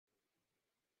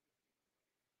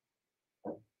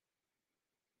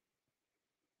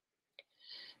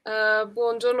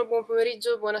Buongiorno, buon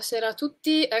pomeriggio, buonasera a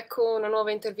tutti. Ecco una nuova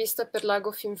intervista per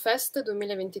Lago Film Fest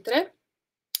 2023.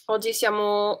 Oggi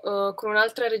siamo con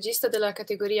un'altra regista della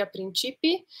categoria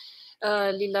Princìpî,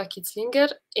 Lilla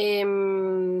Kizlinger, e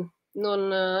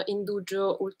non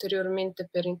indugio ulteriormente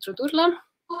per introdurla.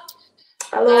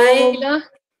 Hello. Hi, Lilla.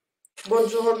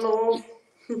 Buongiorno.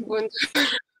 Buongiorno.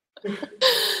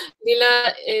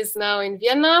 Lilla is now in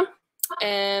Vienna,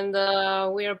 and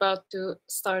we're about to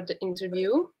start the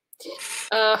interview.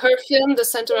 Her film, The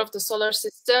Center of the Solar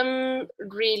System,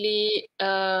 really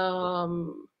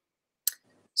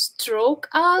struck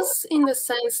us in the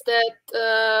sense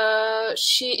that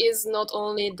she is not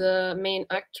only the main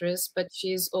actress, but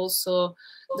she's also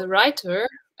the writer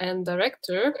and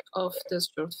director of this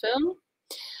short film.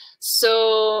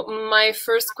 So my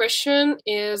first question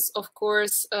is, of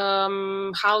course,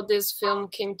 how this film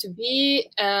came to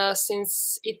be,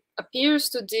 since it appears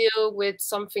to deal with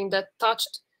something that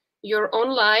touched your own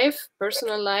life,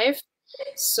 personal life.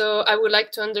 So I would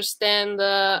like to understand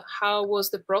how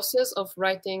was the process of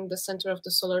writing The Center of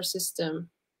the Solar System?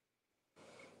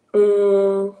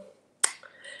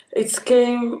 It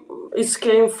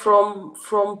came from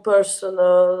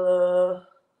personal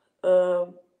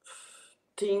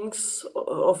things,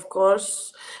 of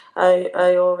course.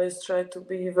 I always try to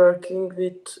be working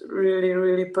with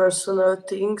really personal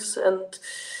things, and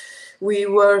we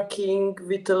working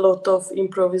with a lot of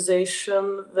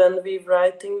improvisation when we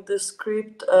writing the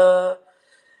script,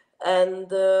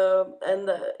 and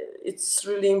it's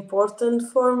really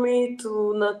important for me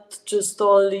to not just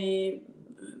only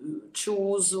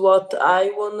choose what I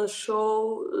want to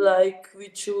show, like we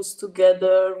choose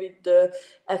together with the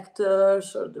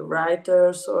actors or the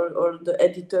writers or the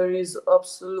editor is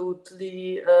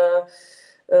absolutely a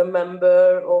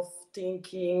member of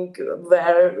thinking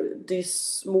where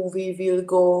this movie will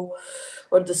go,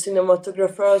 or the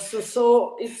cinematographer.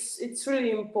 So it's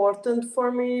really important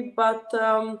for me, but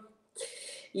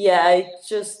yeah,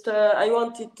 I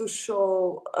wanted to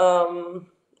show.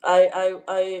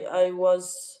 I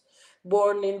was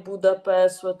born in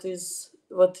Budapest, what is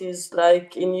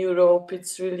like in Europe.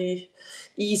 It's really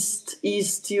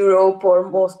East Europe, or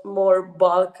more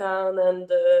Balkan,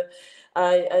 and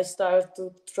I started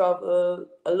to travel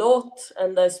a lot,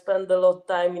 and I spent a lot of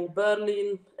time in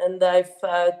Berlin, and I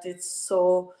felt it's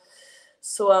so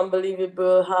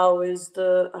unbelievable how is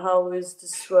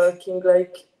this working,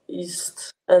 like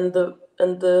East and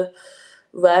the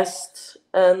West,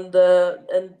 and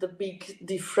the big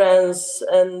difference,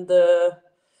 and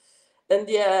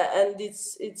yeah, and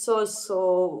it's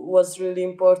also was really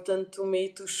important to me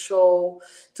to show,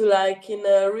 to like in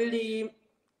a really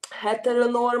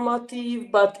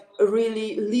heteronormative but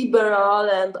really liberal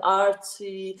and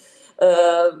artsy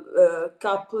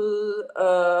couple,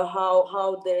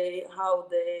 how they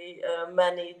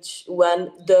manage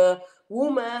when the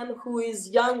woman who is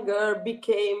younger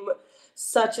became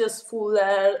such as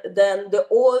fuller than the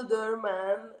older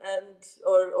man, and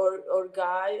or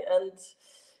guy. And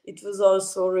it was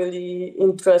also really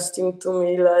interesting to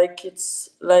me, like it's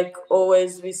like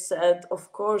always we said,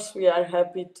 of course we are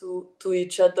happy to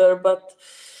each other, but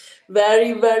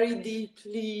very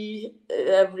deeply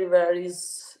everywhere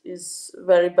is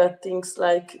very bad things,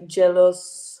 like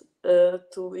jealous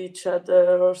to each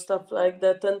other or stuff like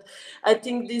that. And I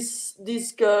think this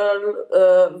girl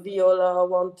Viola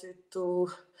wanted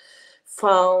to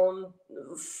found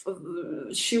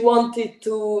she wanted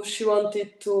to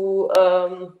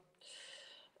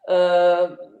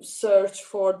search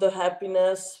for the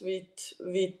happiness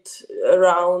with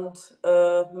around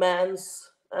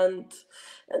men's, and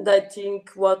I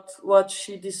think what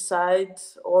she decide,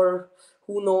 or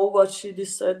who know what she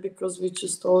decide, because we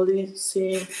just only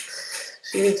see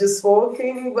she just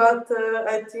walking, but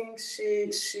I think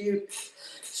she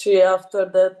after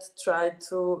that tried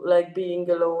to like being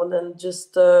alone, and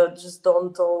just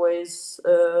don't always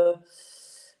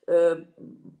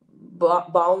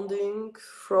bounding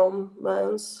from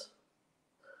men's,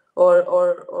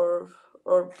 or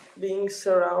being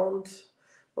surround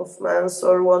of men's,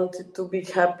 or wanted to be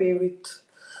happy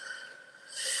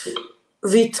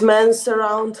with men's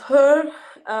around her.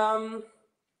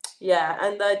 Yeah,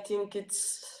 and I think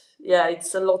it's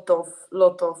a lot of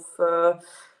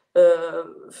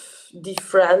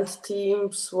different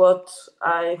themes. What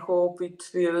I hope it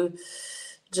will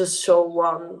just show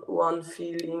one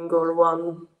feeling or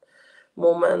one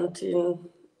moment in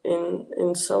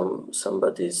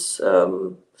somebody's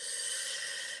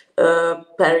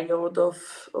period of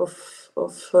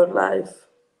her life.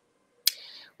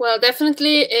 Well,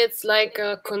 definitely it's like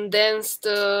a condensed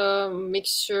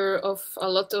mixture of a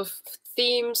lot of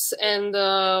themes, and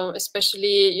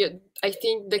especially I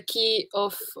think the key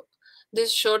of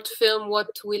this short film,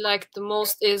 what we like the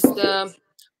most is the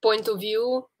point of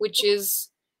view, which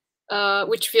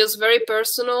feels very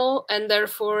personal and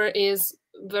therefore is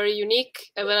very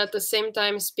unique, but at the same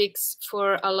time speaks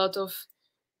for a lot of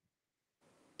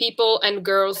people and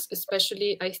girls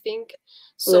especially, I think.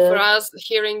 So for us,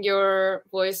 hearing your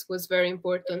voice was very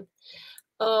important.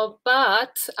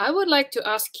 But I would like to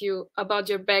ask you about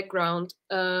your background,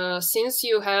 since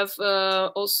you have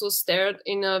also starred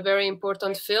in a very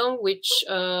important film, which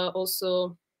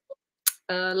also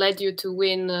led you to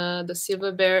win the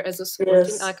Silver Bear as a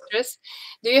supporting actress.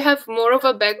 Do you have more of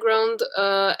a background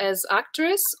as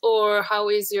actress, or how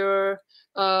is your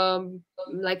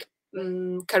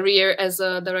career as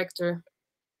a director?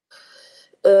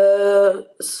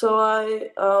 So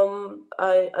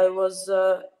I was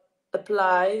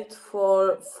applied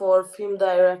for film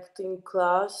directing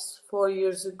class 4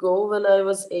 years ago when I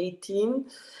was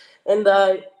 18, and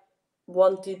I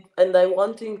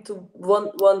wanting to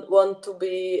want to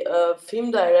be a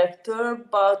film director,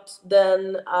 but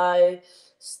then I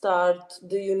start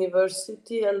the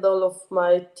university, and all of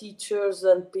my teachers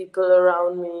and people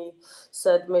around me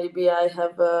said maybe I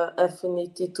have a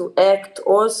affinity to act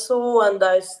also, and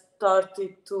I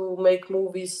started to make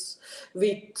movies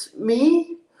with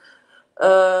me.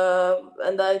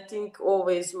 And I think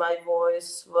always my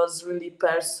voice was really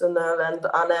personal and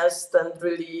honest and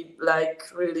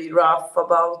really rough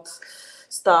about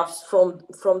stuff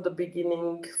from the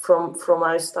beginning, from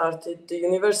I started the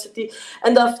university.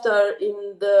 And after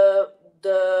in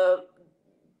the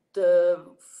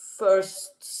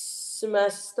first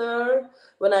semester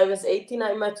when I was 18,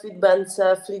 I met with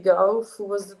Princìpî Award, who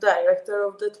was the director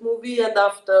of that movie, and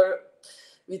after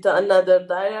with another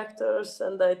directors,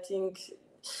 and I think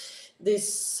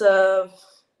this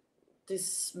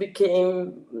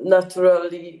became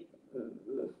naturally.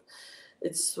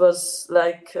 It was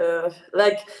like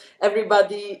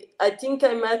everybody. I think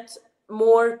I met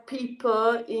more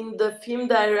people in the film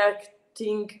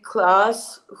directing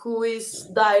class who is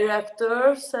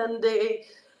directors, and they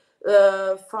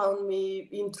found me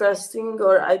interesting,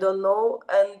 or I don't know,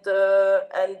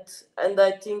 and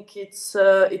I think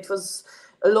it was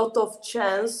a lot of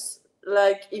chance.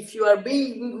 Like if you are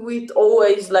being with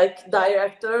always like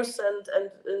directors and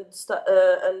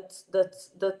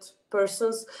that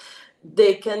persons,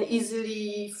 they can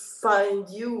easily find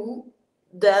you.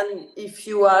 Then if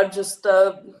you are just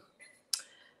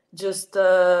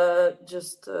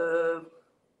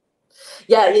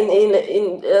yeah,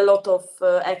 in a lot of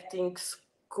acting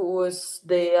schools,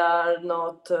 they are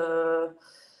not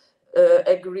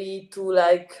agree to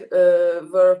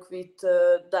work with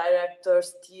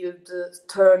directors till the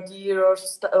third year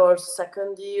or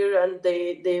second year, and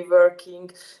they working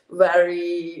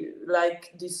very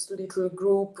like this little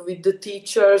group with the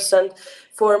teachers. And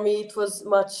for me it was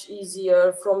much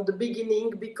easier from the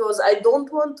beginning, because I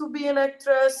don't want to be an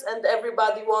actress, and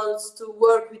everybody wants to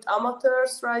work with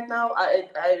amateurs right now. I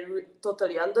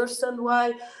totally understand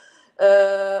why,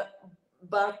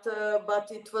 but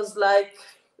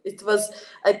it was,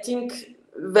 I think,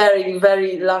 very,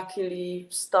 very luckily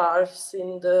stars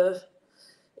in the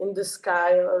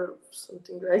sky or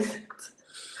something like that.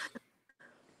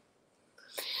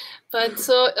 But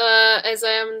so, as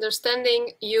I am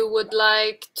understanding, you would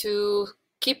like to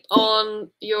keep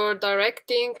on your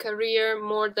directing career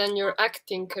more than your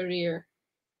acting career,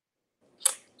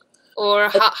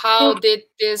 or how did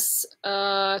this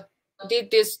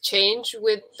change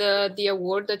with the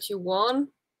award that you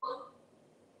won?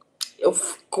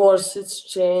 Of course, it's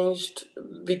changed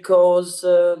because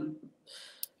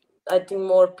I think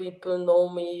more people know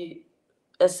me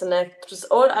as an actress,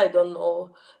 or I don't know,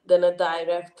 than a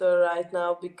director right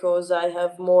now, because I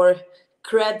have more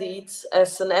credits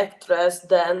as an actress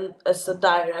than as a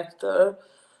director.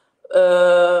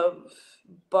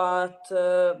 But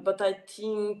I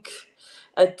think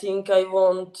I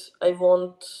won't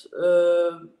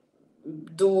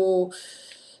do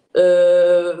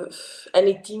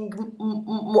anything.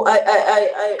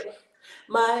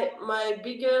 My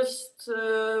biggest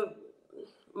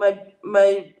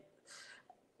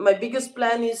my biggest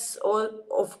plan is,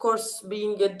 of course,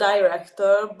 being a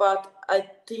director, but I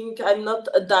think I'm not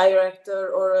a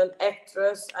director or an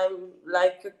actress. I'm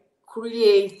like a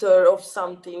creator of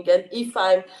something, and if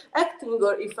I'm acting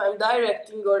or if I'm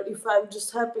directing or if I'm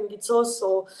just helping,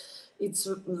 it's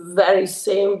very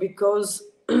same, because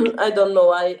I don't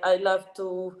know, I love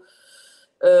to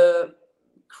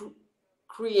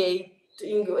create.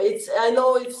 I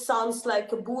know it sounds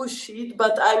like a bullshit,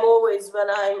 but I'm always, when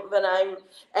I'm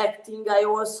acting, I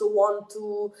also want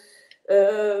to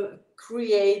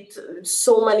create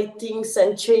so many things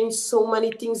and change so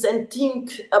many things and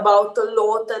think about a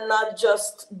lot and not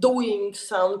just doing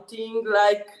something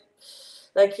like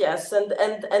yes, and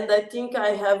I think I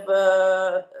have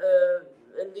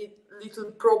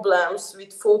little problems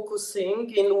with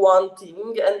focusing in one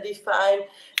thing, and if I'm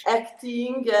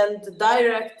acting and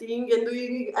directing and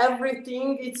doing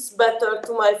everything, it's better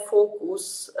to my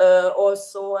focus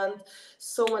also. And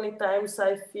so many times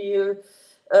I feel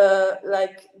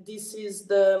like this is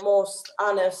the most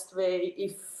honest way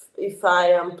if I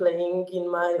am playing in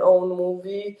my own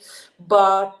movie,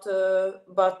 but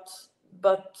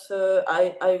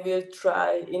I will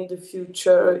try in the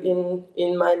future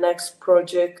in my next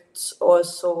projects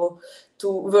also to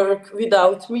work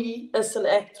without me as an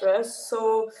actress.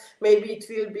 So maybe it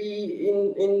will be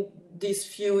in these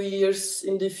few years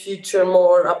in the future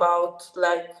more about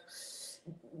like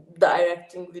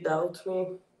directing without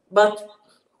me. But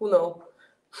who knows?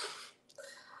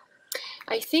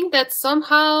 I think that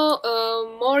somehow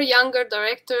more younger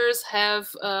directors have,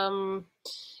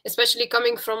 especially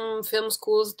coming from film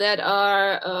schools that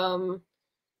are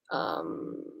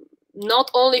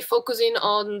not only focusing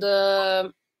on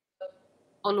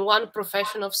one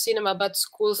profession of cinema, but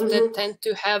schools that tend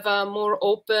to have a more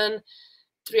open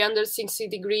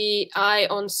 360-degree eye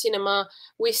on cinema.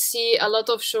 We see a lot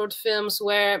of short films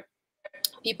where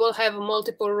people have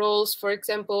multiple roles. For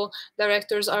example,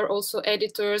 directors are also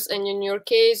editors, and in your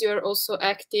case, you're also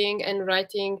acting and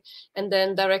writing and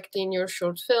then directing your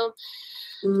short film.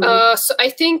 So I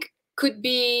think could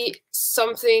be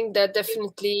something that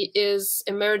definitely is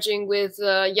emerging with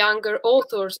younger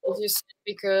authors, as you said,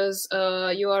 because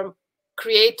you are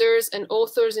creators and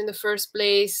authors in the first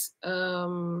place,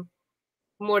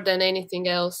 more than anything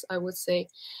else, I would say.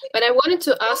 But I wanted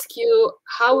to ask you,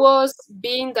 how was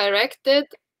being directed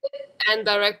and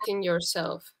directing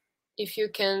yourself? If you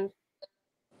can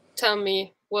tell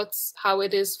me how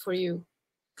it is for you.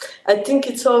 I think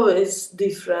it's always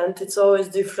different. It's always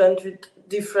different with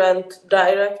different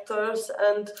directors,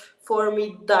 and for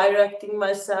me, directing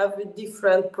myself with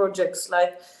different projects.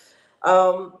 Like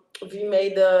we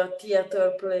made a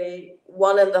theater play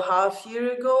 1.5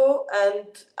 years ago, and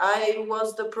I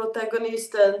was the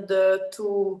protagonist, and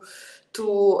two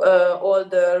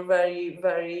older, very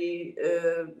very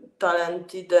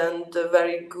talented and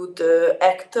very good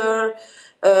actor.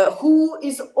 Who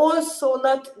is also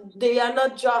not, they are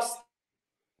not just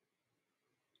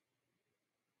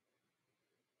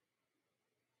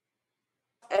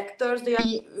actors,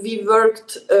 we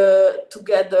worked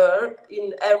together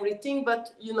in everything, but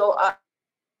you know, I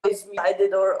always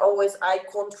decided, or always I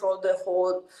control the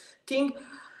whole thing.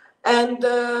 And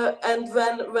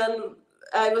when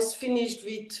I was finished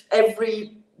with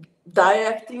every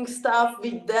directing stuff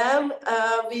with them,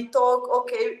 we talk,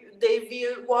 okay, they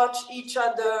will watch each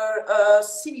other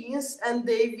scenes, and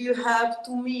they will help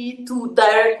to me to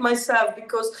direct myself,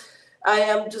 because I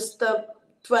am just a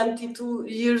 22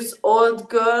 years old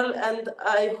girl, and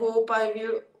I hope I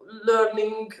will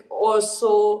learning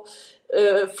also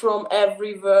from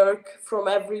every work, from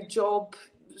every job,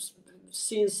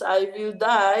 since I will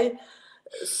die.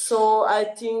 So I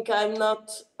think I'm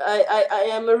not, I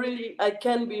am I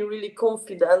can be really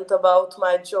confident about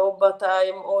my job, but I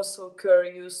am also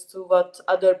curious to what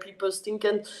other people think.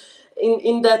 And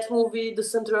in that movie, The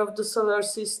Center of the Solar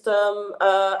System,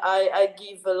 I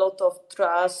give a lot of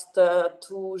trust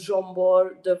to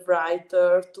Zsombor, the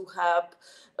writer, to help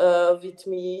with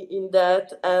me in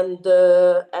that, and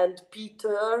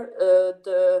Peter,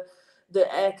 the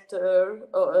actor,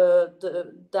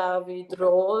 the David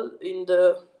role in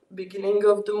the beginning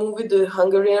of the movie, the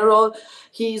Hungarian role.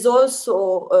 He is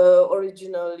also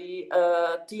originally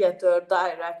a theater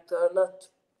director, not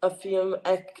a film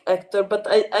actor. But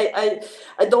I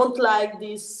don't like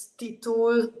these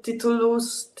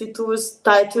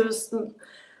titles,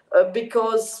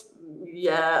 because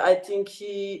yeah, I think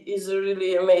he is a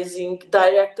really amazing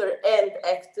director and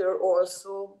actor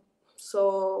also.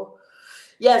 So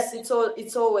yes, it's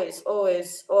always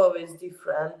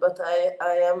different, but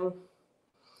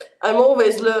I'm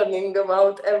always learning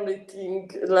about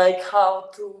everything, like how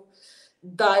to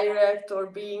direct or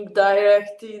being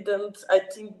directed. And I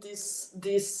think this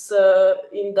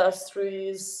industry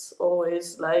is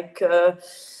always like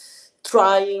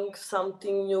trying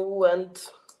something new and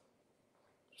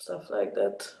stuff like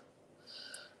that.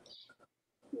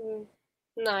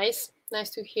 Nice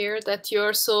to hear that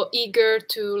you're so eager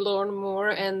to learn more,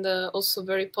 and also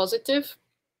very positive.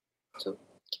 So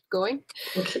keep going.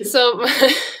 Okay. So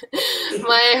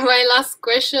my last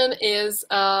question is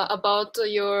about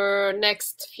your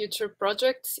next future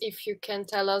projects. If you can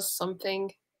tell us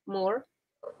something more?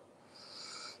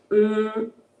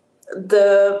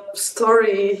 The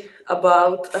story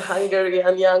about a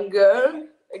Hungarian young girl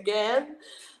again,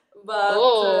 but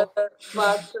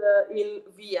in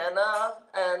Vienna,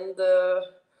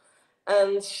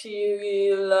 and she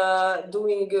will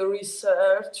doing a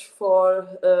research for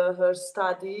her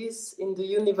studies in the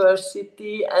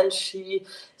university, and she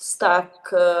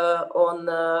stuck on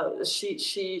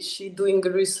she doing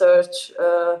research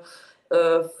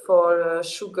for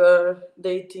sugar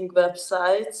dating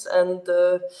websites, and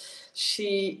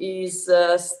she is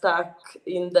stuck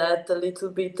in that a little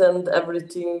bit, and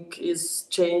everything is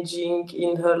changing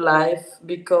in her life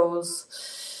because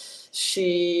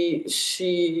she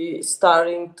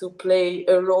starting to play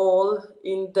a role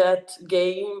in that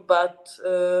game, but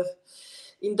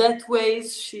in that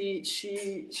ways she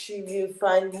will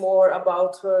find more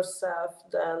about herself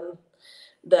than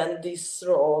this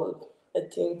role. I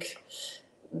think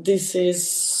this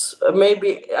is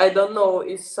maybe, I don't know,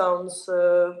 it sounds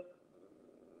I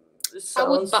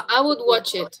would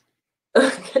watch it.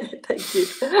 Okay, thank you.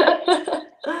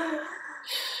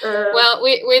 Well,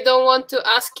 we don't want to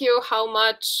ask you how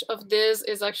much of this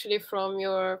is actually from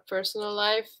your personal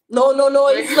life. No,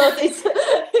 it's not. It's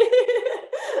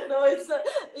no, it's not.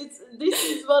 It's this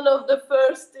is one of the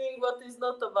first thing what is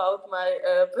not about my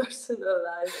personal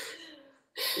life.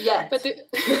 Yeah.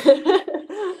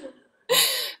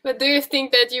 But do you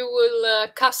think that you will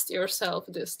cast yourself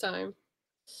this time?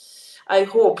 I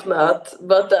hope not,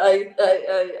 but I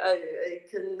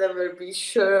can never be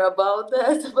sure about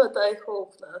that. But I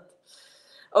hope not,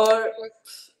 or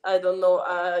I don't know.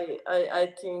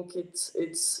 I think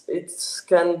it's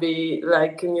can be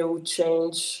like a new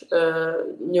change,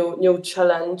 new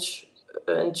challenge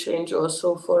and change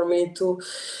also for me to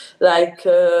like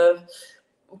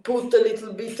put a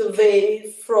little bit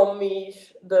away from me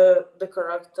the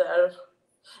character.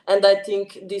 And I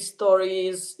think this story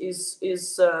is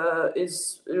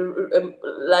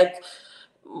like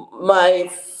my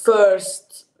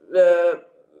first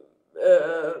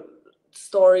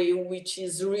story, which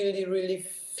is really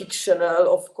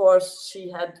fictional. Of course, she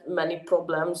had many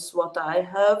problems, what I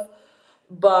have,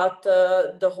 but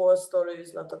the whole story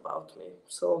is not about me.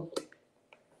 So,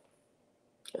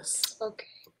 yes. Okay.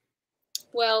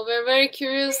 Well, we're very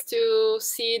curious to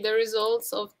see the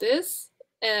results of this,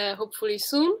 hopefully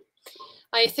soon.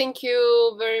 I thank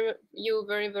you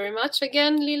very much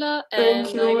again, Lilla, and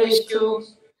Thank you.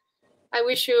 I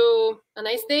wish you a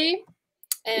nice day.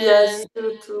 And yes,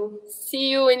 you too. See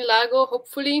you in Lago,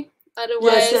 hopefully.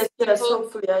 Otherwise, yes.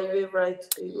 Hopefully, I will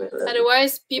write email.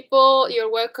 Otherwise, people,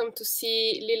 you're welcome to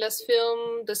see Lilla's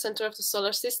film, The Center of the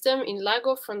Solar System, in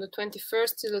Lago from the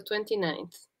 21st to the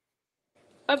 29th.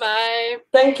 Bye-bye.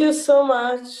 Thank you so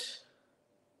much.